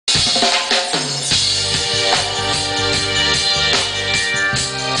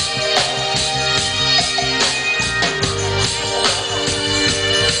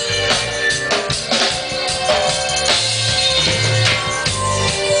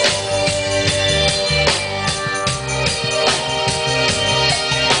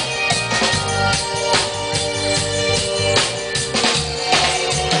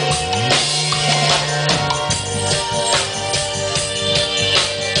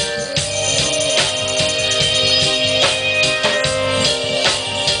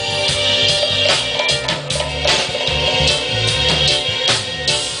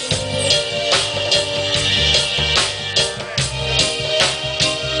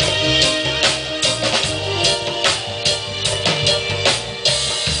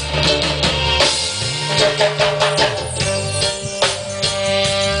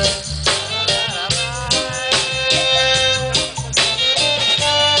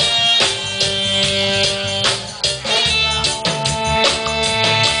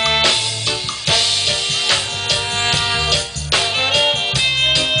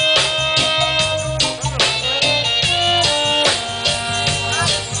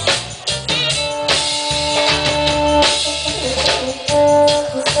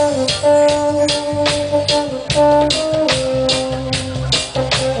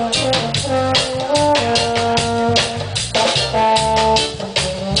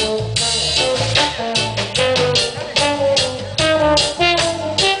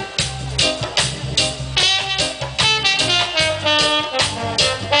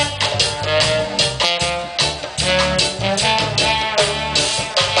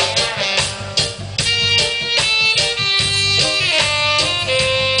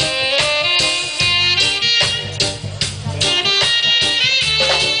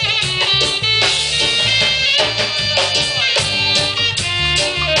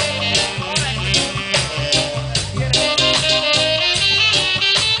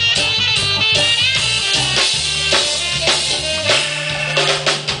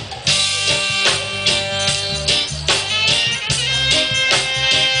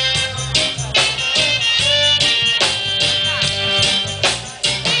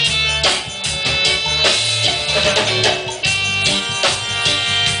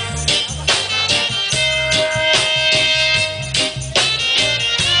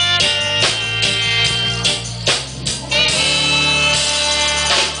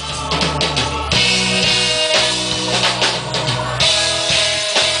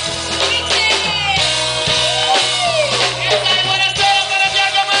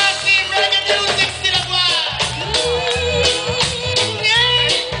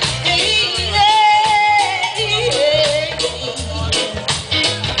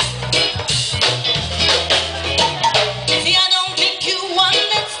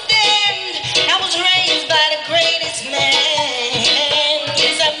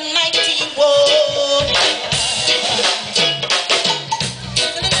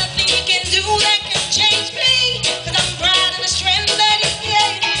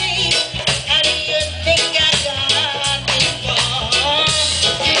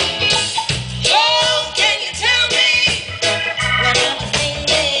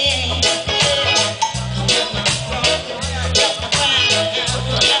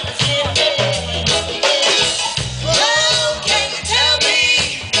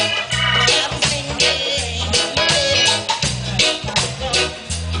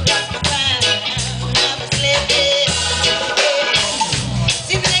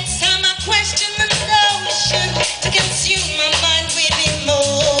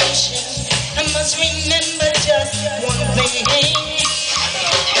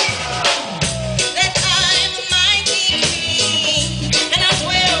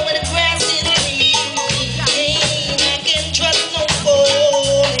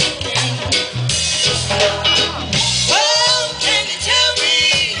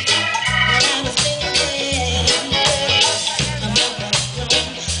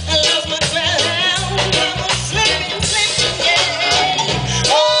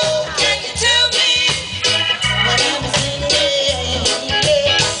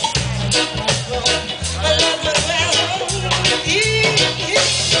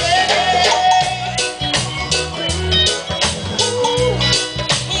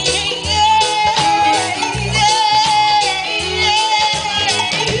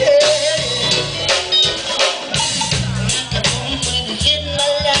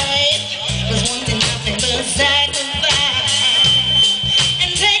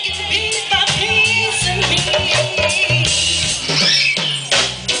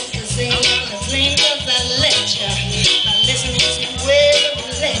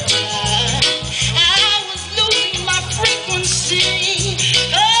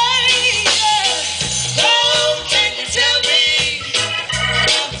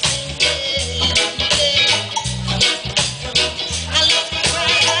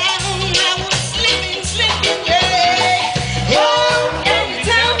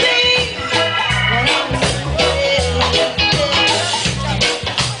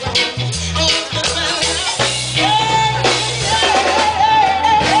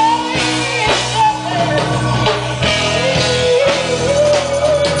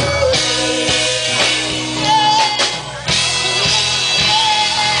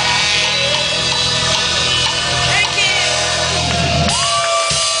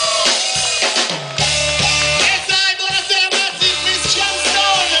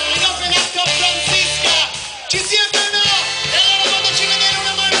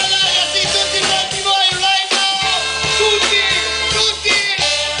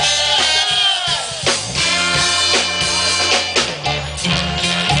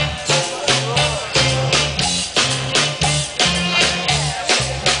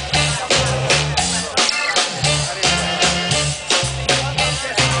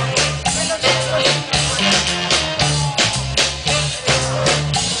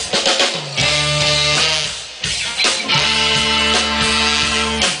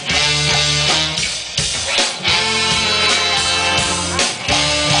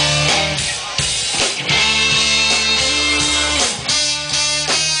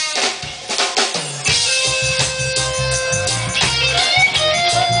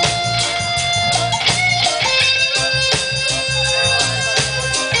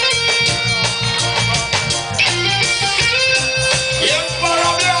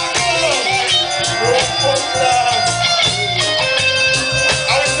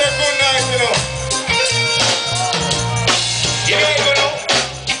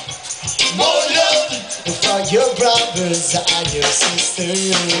brothers and your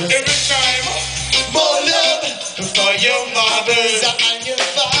sisters. Every time, more love for your mothers and your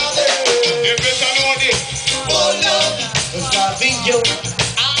fathers. you better know this. More love for the young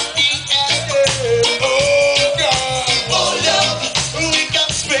and the elders. Oh God. More love we can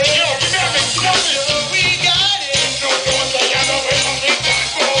spread. Yo, give me a mix, give me a mix. We got it. No, don't say you know where I'm going to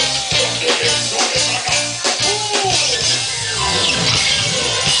go. Don't do this, don't do that.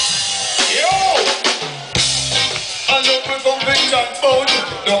 Yo! I love me some things and food.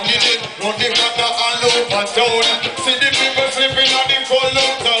 Don't get it, run the matter all over town. See the people sleeping on the cold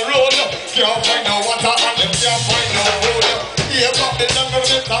out the road. Can't find no water and them can't find no food. Here come the number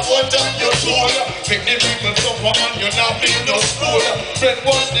that I want on your soul. Make the people suffer and you're not in no school. Friend,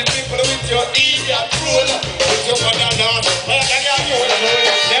 watch the people with your idiot rule. Put your mother down, and then you're going.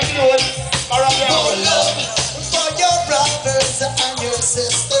 Them knows, parabiago. More love for your brothers and your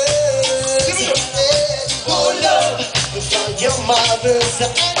sisters. More love for your mothers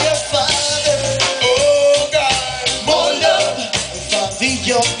and your fathers. Oh God. More love for the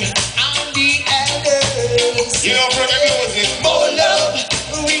young and the elders. You know, brother, music. More love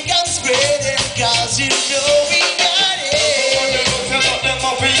we can spread it, cause you know we got it.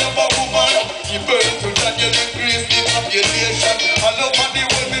 You burn to that, you increase the population. All over the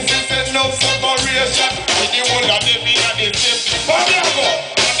world, this is a no separation. With the whole of them in the same. Parabiago,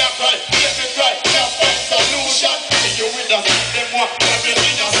 and that's right, every cry, that's right, solution. If you with us, them want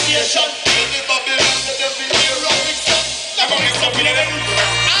everything a station. In the Babylon, them be heroic stuff. Never mix up with them.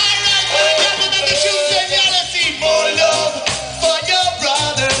 Alright, well, that's the truth and reality. More love for your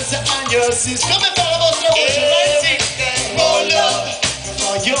brothers and your sisters. Come and follow us now, what you like, see? More love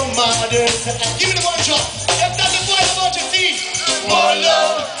for your mothers and give me the one drop. That's not the point about your team. More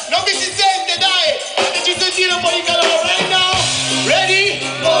love. Now this is them, they die. Did you see them for you got right now? Ready?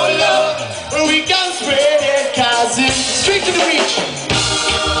 More love. We can spread it, cause it's straight to the beach.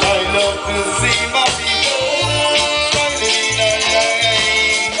 I love to see my people smiling in the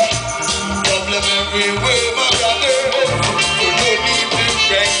line. Problem everywhere, my brother. You don't need to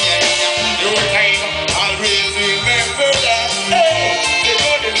cry. Your time, always remember that. Hey, the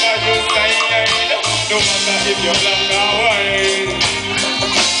God is by your side. No matter if you're black or white.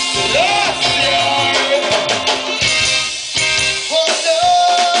 Last year. More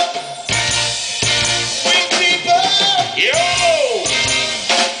love with people. Yo!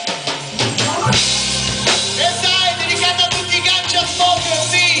 Estai dedicata a tutti i ganja smoker,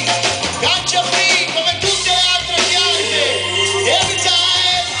 sì. Ganja free, come tutte le altre piante. Every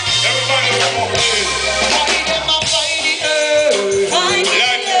time Everybody smoke this. I them a find the earth. Light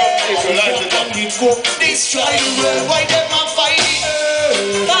it up, people, light it up. Destroy the world. Why them a